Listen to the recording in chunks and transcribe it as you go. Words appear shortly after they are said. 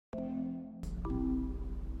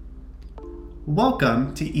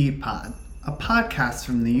Welcome to ePod, a podcast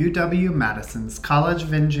from the UW-Madison's College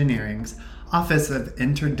of Engineering's Office of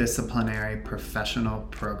Interdisciplinary Professional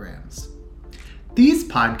Programs. These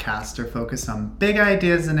podcasts are focused on big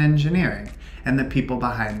ideas in engineering and the people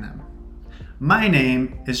behind them. My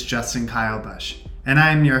name is Justin Kyle Bush, and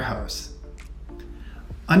I am your host.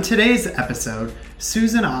 On today's episode,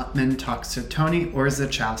 Susan Ottman talks to Tony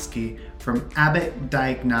Orzechowski from Abbott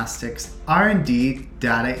Diagnostics R&D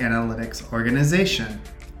Data Analytics Organization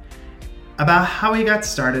about how he got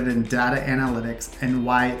started in data analytics and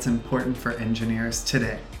why it's important for engineers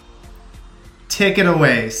today. Take it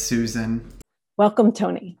away, Susan. Welcome,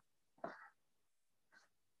 Tony.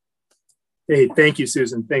 Hey, thank you,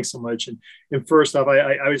 Susan. Thanks so much. And first off,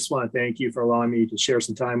 I just want to thank you for allowing me to share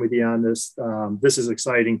some time with you on this. This is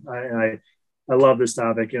exciting. I love this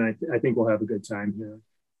topic, and I think we'll have a good time here.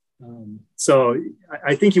 So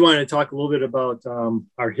I think you wanted to talk a little bit about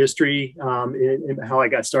our history and how I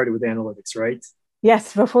got started with analytics, right?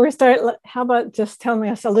 Yes. Before we start, how about just telling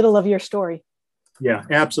us a little of your story? Yeah,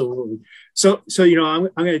 absolutely. So I'm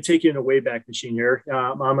going to take you in a way back machine here.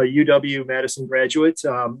 I'm a UW-Madison graduate,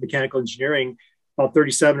 mechanical engineering, about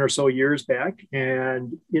 37 or so years back.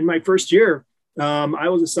 And in my first year, I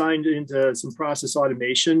was assigned into some process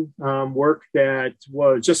automation work that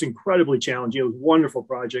was just incredibly challenging. It was a wonderful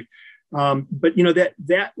project. But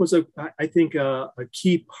that was I think a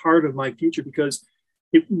key part of my future, because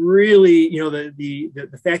it really,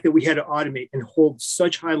 the fact that we had to automate and hold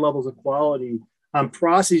such high levels of quality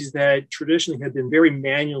processes that traditionally had been very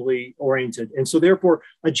manually oriented. And so therefore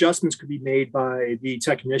adjustments could be made by the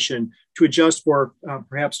technician to adjust for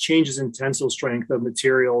perhaps changes in tensile strength of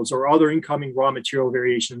materials or other incoming raw material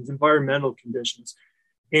variations, environmental conditions.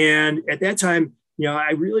 And at that time,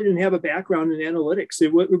 I really didn't have a background in analytics.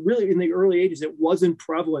 It really, in the early 80s, it wasn't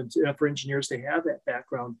prevalent for engineers to have that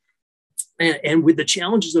background. And with the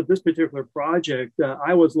challenges of this particular project,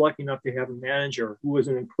 I was lucky enough to have a manager who was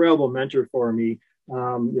an incredible mentor for me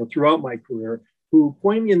throughout my career, who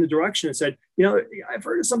pointed me in the direction and said, I've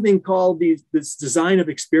heard of something called this design of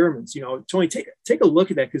experiments. Tony, take a look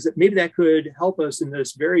at that, because maybe that could help us in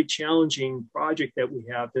this very challenging project that we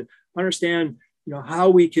have to understand, how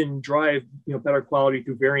we can drive, better quality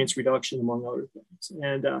through variance reduction, among other things.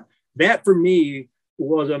 And that for me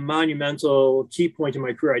was a monumental key point in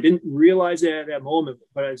my career. I didn't realize that at that moment,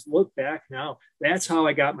 but as I look back now, that's how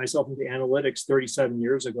I got myself into analytics 37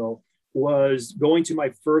 years ago, was going to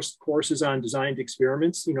my first courses on designed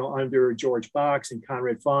experiments, under George Box and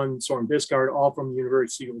Conrad Fund, Soren Bisgaard, all from the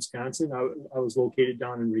University of Wisconsin. I was located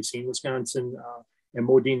down in Racine, Wisconsin, at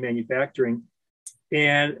Modine Manufacturing.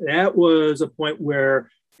 And that was a point where,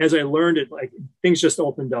 as I learned it, things just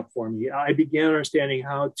opened up for me. I began understanding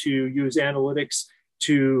how to use analytics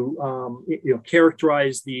to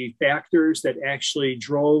characterize the factors that actually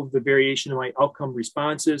drove the variation in my outcome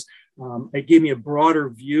responses. It gave me a broader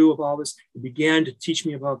view of all this. It began to teach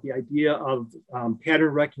me about the idea of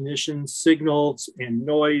pattern recognition, signals, and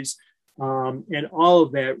noise. And all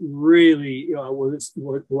of that really was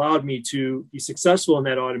what allowed me to be successful in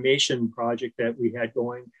that automation project that we had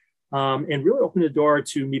going, and really opened the door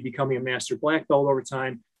to me becoming a master black belt over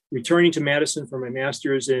time, returning to Madison for my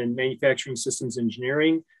master's in manufacturing systems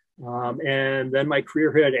engineering. And then my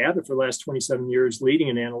career here at Abbott for the last 27 years, leading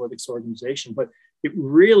an analytics organization. But it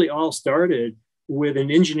really all started with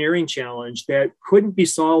an engineering challenge that couldn't be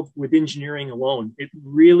solved with engineering alone. It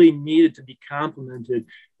really needed to be complemented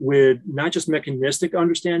with not just mechanistic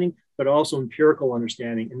understanding, but also empirical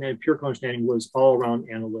understanding. And that empirical understanding was all around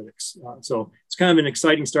analytics. So it's kind of an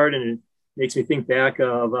exciting start, and it makes me think back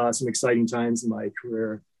of some exciting times in my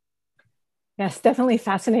career. Yes, definitely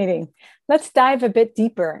fascinating. Let's dive a bit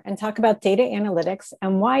deeper and talk about data analytics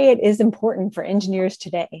and why it is important for engineers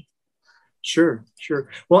today. Sure.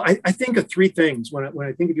 Well, I think of three things when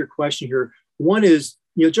I think of your question here. One is,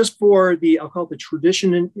 just for I'll call it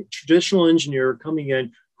the traditional engineer coming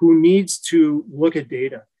in who needs to look at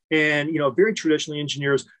data. And, very traditionally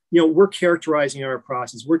engineers, we're characterizing our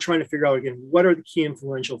process. We're trying to figure out, again, what are the key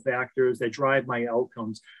influential factors that drive my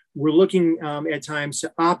outcomes? We're looking at times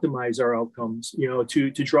to optimize our outcomes,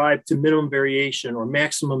 to drive to minimum variation or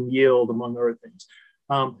maximum yield, among other things.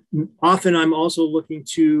 Often I'm also looking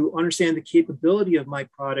to understand the capability of my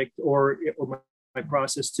product or my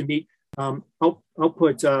process to meet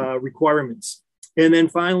output requirements. And then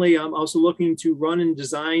finally, I'm also looking to run and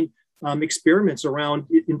design experiments around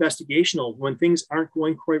investigational when things aren't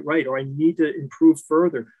going quite right, or I need to improve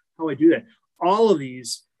further how I do that. All of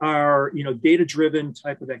these are, data-driven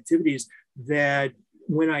type of activities that,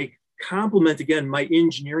 when I complement, again, my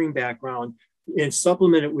engineering background, and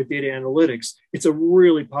supplement it with data analytics, it's a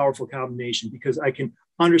really powerful combination because I can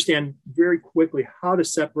understand very quickly how to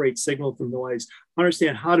separate signal from noise,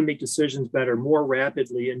 understand how to make decisions better, more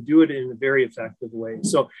rapidly, and do it in a very effective way.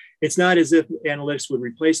 So it's not as if analytics would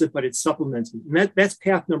replace it, but it supplements it. And that's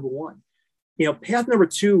path number one. Path number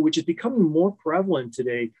two, which is becoming more prevalent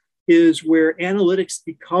today, is where analytics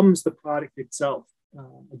becomes the product itself.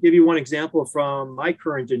 I'll give you one example from my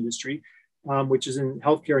current industry, which is in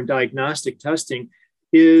healthcare and diagnostic testing,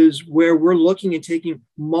 is where we're looking and taking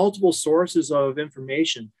multiple sources of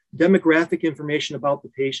information, demographic information about the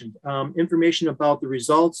patient, information about the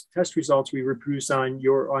results, test results we reproduce on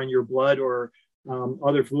your blood or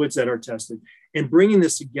other fluids that are tested, and bringing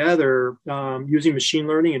this together using machine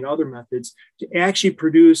learning and other methods to actually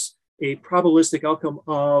produce a probabilistic outcome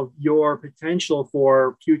of your potential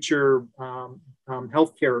for future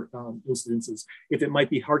healthcare incidences. If it might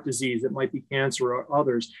be heart disease, it might be cancer or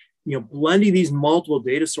others. Blending these multiple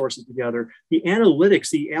data sources together, the analytics,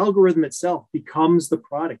 the algorithm itself becomes the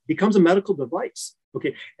product, becomes a medical device.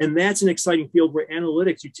 Okay, and that's an exciting field where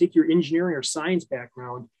analytics, you take your engineering or science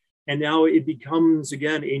background, and now it becomes,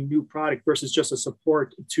 again, a new product versus just a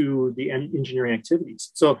support to the engineering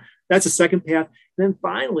activities. So that's a second path. And then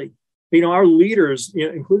finally, our leaders,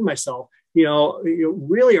 including myself,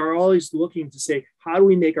 really are always looking to say, how do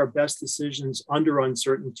we make our best decisions under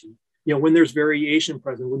uncertainty? When there's variation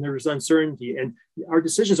present, when there's uncertainty, and our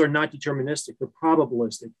decisions are not deterministic, they're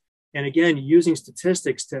probabilistic. And again, using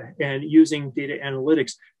statistics and using data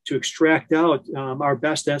analytics to extract out our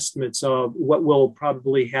best estimates of what will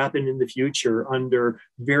probably happen in the future under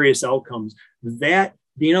various outcomes. That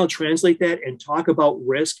being able to translate that and talk about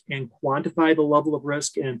risk and quantify the level of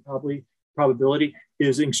risk and probability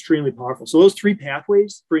is extremely powerful. So those three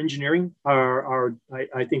pathways for engineering are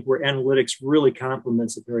I think, where analytics really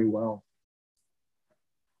complements it very well.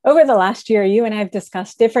 Over the last year, you and I have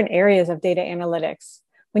discussed different areas of data analytics.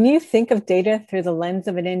 When you think of data through the lens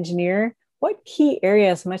of an engineer, what key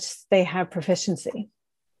areas must they have proficiency?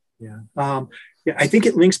 Yeah, I think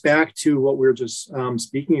it links back to what we were just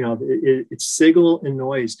speaking of. It's signal and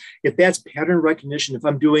noise. If that's pattern recognition, if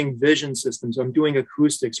I'm doing vision systems, I'm doing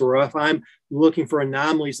acoustics, or if I'm looking for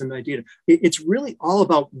anomalies in my data, it's really all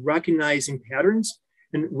about recognizing patterns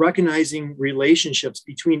and recognizing relationships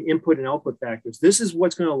between input and output factors. This is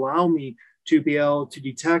what's going to allow me to be able to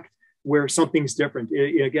detect where something's different.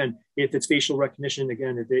 Again, if it's facial recognition,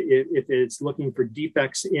 again, if it's looking for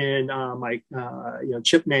defects in my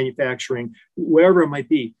chip manufacturing, wherever it might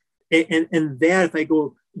be. And that, if I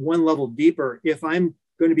go one level deeper, if I'm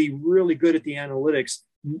going to be really good at the analytics,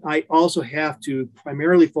 I also have to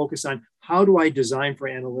primarily focus on how do I design for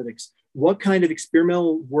analytics? What kind of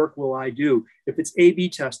experimental work will I do? If it's A/B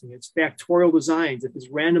testing, it's factorial designs, if it's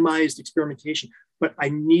randomized experimentation. But I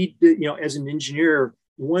need to, as an engineer,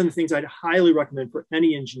 one of the things I'd highly recommend for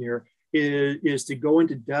any engineer is to go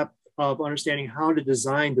into depth of understanding how to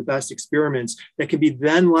design the best experiments that can be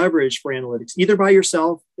then leveraged for analytics, either by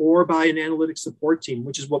yourself or by an analytics support team,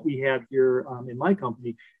 which is what we have here in my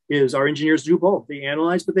company. Is our engineers do both. They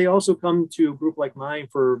analyze, but they also come to a group like mine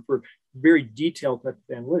for very detailed type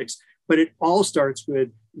of analytics. But it all starts with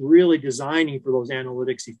really designing for those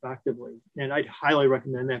analytics effectively. And I'd highly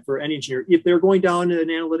recommend that for any engineer, if they're going down an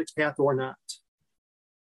analytics path or not.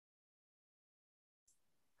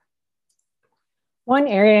 One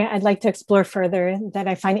area I'd like to explore further that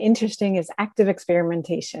I find interesting is active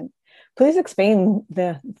experimentation. Please explain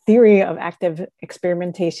the theory of active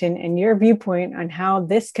experimentation and your viewpoint on how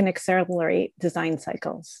this can accelerate design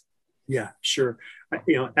cycles. Yeah, sure.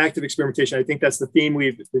 Active experimentation, I think that's the theme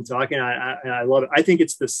we've been talking. I love it. I think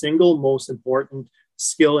it's the single most important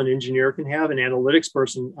skill an engineer can have, an analytics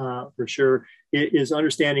person for sure, is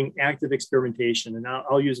understanding active experimentation. And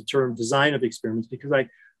I'll use the term design of experiments because I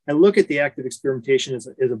look at the active experimentation as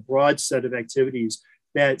a broad set of activities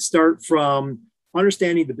that start from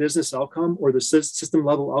understanding the business outcome or the system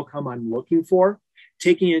level outcome I'm looking for,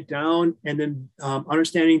 taking it down, and then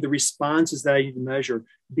understanding the responses that I need to measure,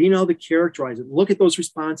 being able to characterize it, look at those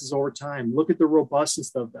responses over time, look at the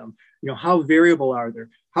robustness of them. How variable are they?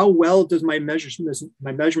 How well does my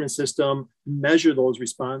measurement system measure those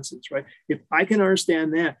responses, right? If I can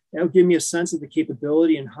understand that, that'll give me a sense of the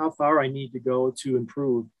capability and how far I need to go to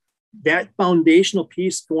improve. That foundational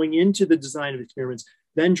piece going into the design of experiments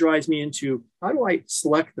then drives me into how do I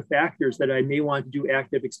select the factors that I may want to do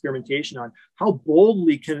active experimentation on? How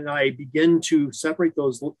boldly can I begin to separate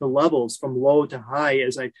the levels from low to high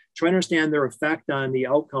as I try to understand their effect on the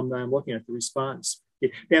outcome that I'm looking at, the response?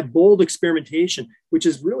 That bold experimentation, which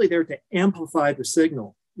is really there to amplify the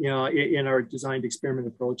signal. in our designed experiment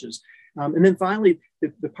approaches. And then finally,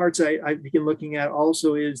 the parts I begin looking at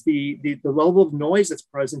also is the level of noise that's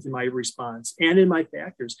present in my response and in my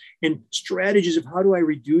factors, and strategies of how do I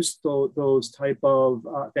reduce those type of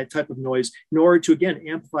that type of noise in order to, again,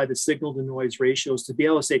 amplify the signal to noise ratios to be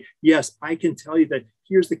able to say, yes, I can tell you that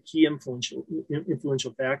here's the key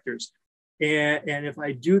influential factors. And if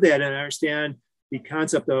I do that and I understand the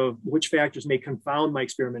concept of which factors may confound my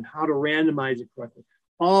experiment, how to randomize it correctly,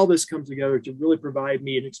 all this comes together to really provide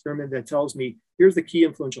me an experiment that tells me here's the key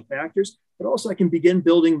influential factors, but also I can begin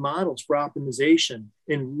building models for optimization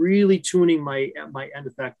and really tuning my end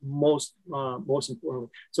effect most importantly.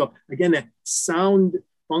 So again, that sound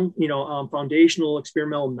foundational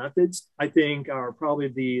experimental methods, I think, are probably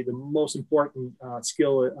the most important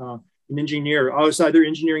skill an engineer outside their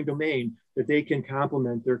engineering domain that they can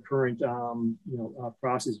complement their current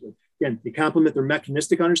process with. Again, they complement their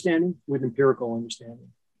mechanistic understanding with empirical understanding.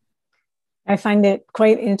 I find it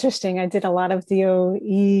quite interesting. I did a lot of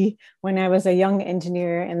DOE when I was a young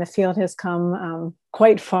engineer, and the field has come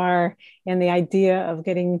quite far in the idea of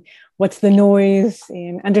getting what's the noise,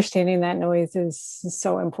 and understanding that noise is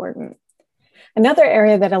so important. Another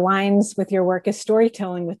area that aligns with your work is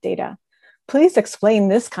storytelling with data. Please explain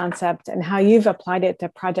this concept and how you've applied it to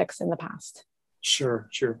projects in the past. Sure.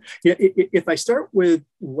 Yeah, if I start with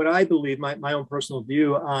what I believe, my own personal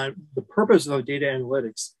view on the purpose of data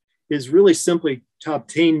analytics is really simply to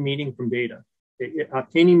obtain meaning from data,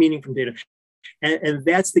 obtaining meaning from data. And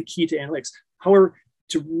that's the key to analytics. However,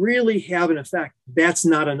 to really have an effect, that's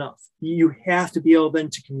not enough. You have to be able then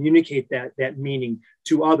to communicate that meaning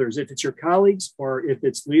to others, if it's your colleagues or if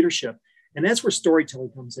it's leadership. And that's where storytelling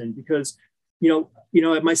comes in, because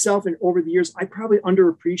myself, and over the years, I probably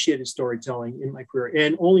underappreciated storytelling in my career.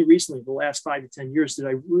 And only recently, the last 5 to 10 years, did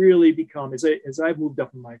I really become, as I've moved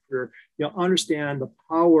up in my career, understand the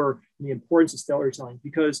power and the importance of storytelling.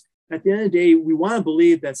 Because at the end of the day, we want to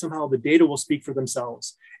believe that somehow the data will speak for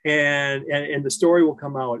themselves, and the story will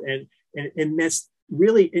come out. And that's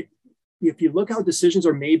really it. If you look how decisions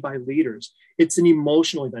are made by leaders, it's an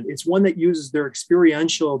emotional event. It's one that uses their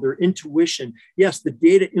experiential, their intuition. Yes, the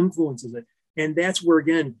data influences it. And that's where,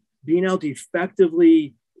 again, being able to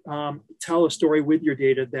effectively tell a story with your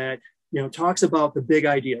data that, talks about the big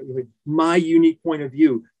idea, my unique point of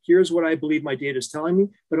view. Here's what I believe my data is telling me,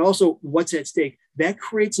 but also what's at stake. That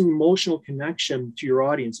creates an emotional connection to your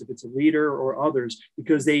audience, if it's a leader or others,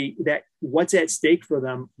 because that what's at stake for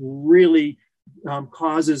them really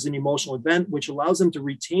causes an emotional event, which allows them to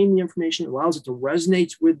retain the information, allows it to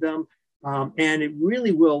resonate with them. And it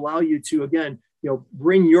really will allow you to, again,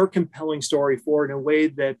 bring your compelling story forward in a way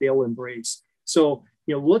that they'll embrace. So,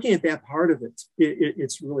 looking at that part of it,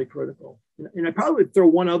 it's really critical. And I probably would throw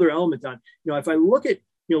one other element on. If I look at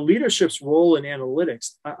leadership's role in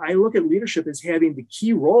analytics, I look at leadership as having the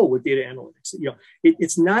key role with data analytics.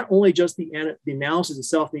 It's not only just the analysis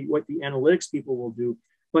itself, what the analytics people will do,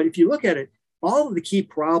 but if you look at it, all of the key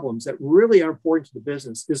problems that really are important to the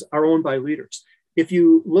business are owned by leaders. If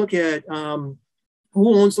you look at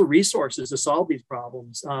who owns the resources to solve these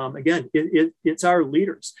problems, again, it's our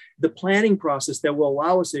leaders. The planning process that will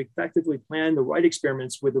allow us to effectively plan the right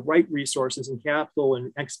experiments with the right resources and capital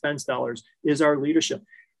and expense dollars is our leadership.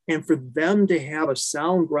 And for them to have a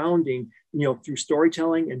sound grounding, through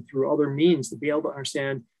storytelling and through other means, to be able to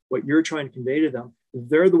understand what you're trying to convey to them,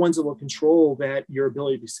 they're the ones that will control your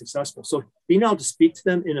ability to be successful. So being able to speak to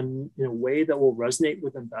them in a way that will resonate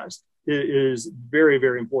with them best is very,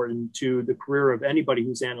 very important to the career of anybody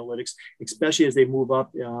who's analytics, especially as they move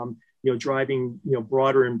up, driving,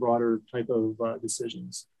 broader and broader type of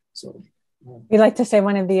decisions. So we like to say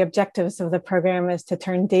one of the objectives of the program is to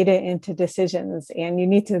turn data into decisions, and you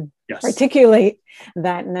need to articulate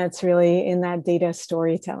that. And that's really in that data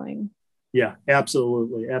storytelling. Yeah,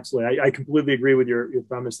 absolutely. I completely agree with your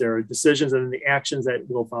premise there. Decisions and the actions that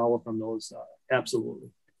will follow from those. Absolutely.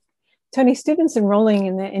 Tony, students enrolling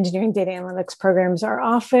in the engineering data analytics programs are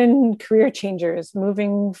often career changers,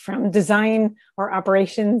 moving from design or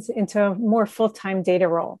operations into a more full-time data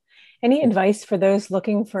role. Any advice for those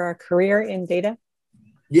looking for a career in data?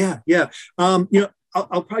 Yeah. I'll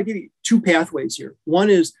probably give you two pathways here. One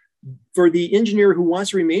is for the engineer who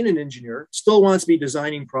wants to remain an engineer, still wants to be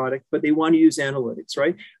designing product, but they want to use analytics,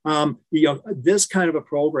 right? This kind of a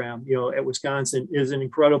program, at Wisconsin is an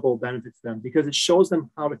incredible benefit to them because it shows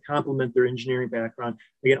them how to complement their engineering background.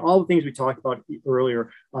 Again, all the things we talked about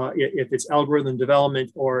earlier, if it's algorithm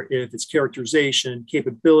development or if it's characterization,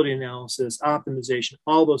 capability analysis, optimization,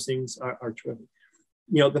 all those things are terrific.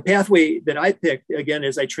 the pathway that I picked, again,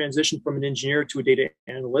 as I transitioned from an engineer to a data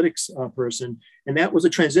analytics person, and that was a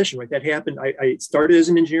transition, right? That happened. I started as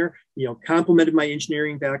an engineer, complemented my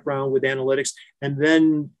engineering background with analytics. And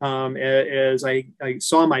then as I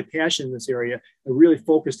saw my passion in this area, I really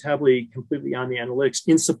focused heavily, completely on the analytics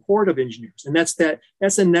in support of engineers. And that's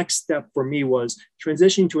the next step for me, was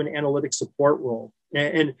transitioning to an analytics support role.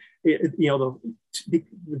 And the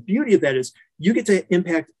beauty of that is you get to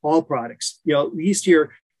impact all products. At least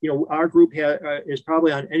here, our group is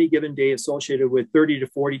probably on any given day associated with 30 to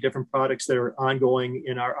 40 different products that are ongoing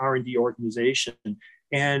in our R&D organization.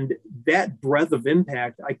 And that breadth of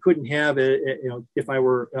impact, I couldn't have, if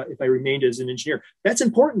I remained as an engineer. That's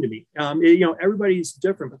important to me. Everybody's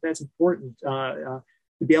different, but that's important to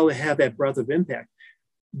be able to have that breadth of impact.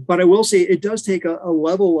 But I will say it does take a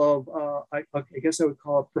level of, I guess I would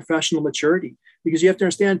call it professional maturity, because you have to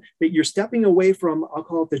understand that you're stepping away from, I'll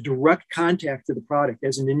call it the direct contact to the product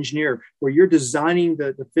as an engineer, where you're designing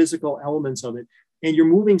the physical elements of it. And you're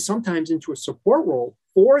moving sometimes into a support role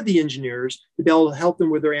for the engineers to be able to help them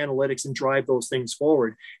with their analytics and drive those things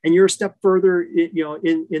forward. And you're a step further,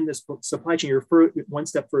 in this supply chain, you're one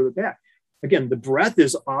step further back. Again, the breadth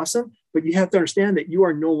is awesome, but you have to understand that you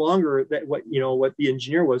are no longer what the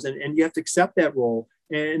engineer was, and you have to accept that role.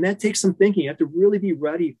 And that takes some thinking. You have to really be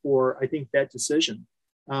ready for, I think, that decision.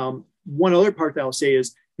 One other part that I'll say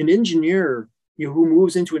is an engineer who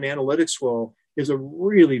moves into an analytics role is a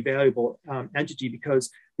really valuable entity, because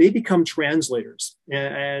they become translators.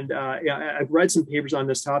 And I've read some papers on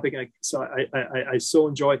this topic, and I so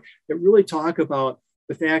enjoy that really talk about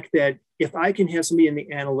the fact that if I can have somebody in the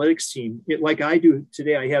analytics team, like I do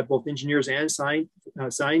today, I have both engineers and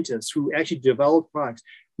scientists who actually develop products.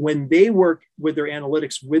 When they work with their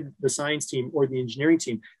analytics with the science team or the engineering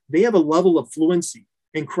team, they have a level of fluency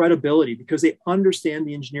and credibility because they understand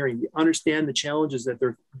the engineering, they understand the challenges that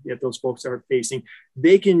those folks are facing.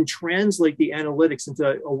 They can translate the analytics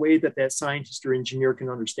into a way that scientist or engineer can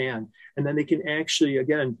understand. And then they can actually,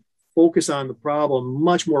 again, focus on the problem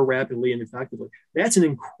much more rapidly and effectively. That's an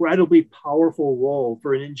incredibly powerful role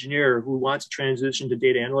for an engineer who wants to transition to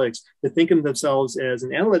data analytics, to think of themselves as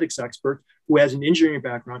an analytics expert who has an engineering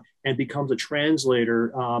background and becomes a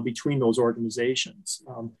translator between those organizations.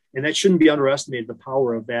 And that shouldn't be underestimated, the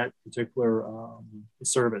power of that particular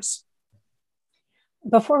service.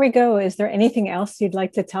 Before we go, is there anything else you'd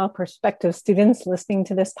like to tell prospective students listening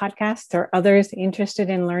to this podcast or others interested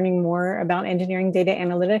in learning more about engineering data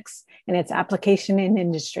analytics and its application in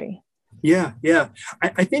industry? Yeah.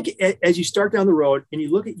 I think as you start down the road and you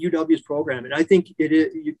look at UW's program, and I think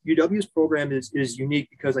UW's program is unique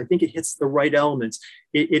because I think it hits the right elements.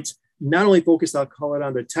 It's not only focused, I'll call it,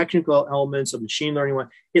 on the technical elements of machine learning,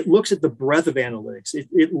 it looks at the breadth of analytics.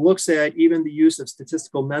 It looks at even the use of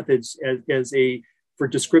statistical methods for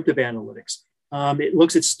descriptive analytics. It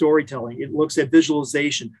looks at storytelling. It looks at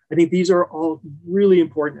visualization. I think these are all really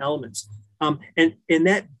important elements. And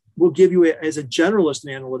that will give you, as a generalist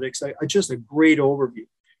in analytics, just a great overview.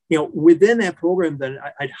 Within that program, then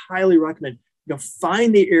I'd highly recommend,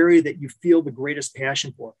 find the area that you feel the greatest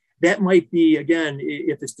passion for. That might be, again,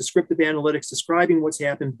 if it's descriptive analytics, describing what's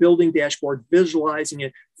happened, building dashboard, visualizing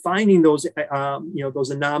it, finding those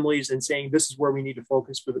anomalies and saying, this is where we need to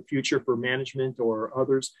focus for the future for management or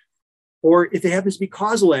others. Or if it happens to be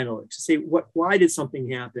causal analytics, to say, why did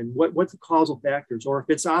something happen? What's the causal factors? Or if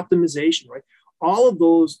it's optimization, right? All of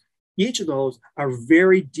those, each of those are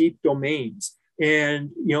very deep domains.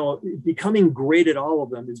 And, becoming great at all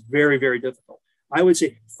of them is very, very difficult. I would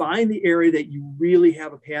say find the area that you really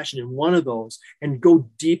have a passion in one of those and go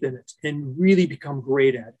deep in it and really become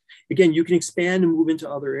great at it. Again, you can expand and move into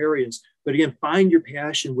other areas, but again, find your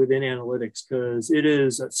passion within analytics because it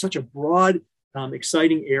is such a broad,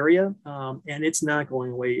 exciting area, and it's not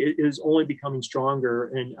going away. It is only becoming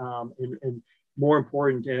stronger and more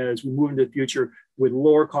important as we move into the future with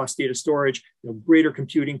lower cost data storage, greater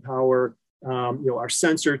computing power. Our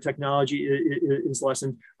sensor technology is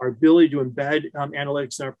lessened. Our ability to embed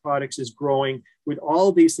analytics in our products is growing. With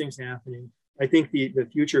all these things happening, I think the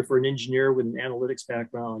future for an engineer with an analytics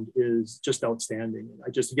background is just outstanding. I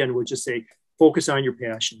would just say, focus on your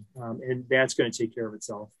passion, and that's going to take care of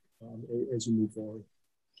itself as you move forward.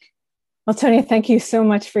 Well, Tony, thank you so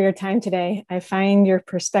much for your time today. I find your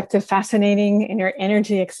perspective fascinating and your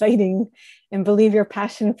energy exciting, and believe your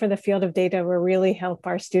passion for the field of data will really help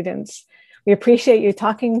our students. We appreciate you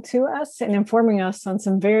talking to us and informing us on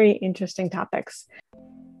some very interesting topics.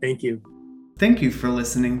 Thank you. Thank you for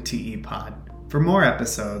listening to ePod. For more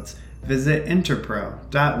episodes, visit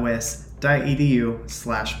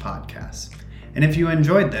interpro.wis.edu/podcast. And if you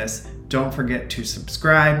enjoyed this, don't forget to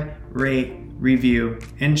subscribe, rate, review,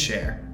 and share.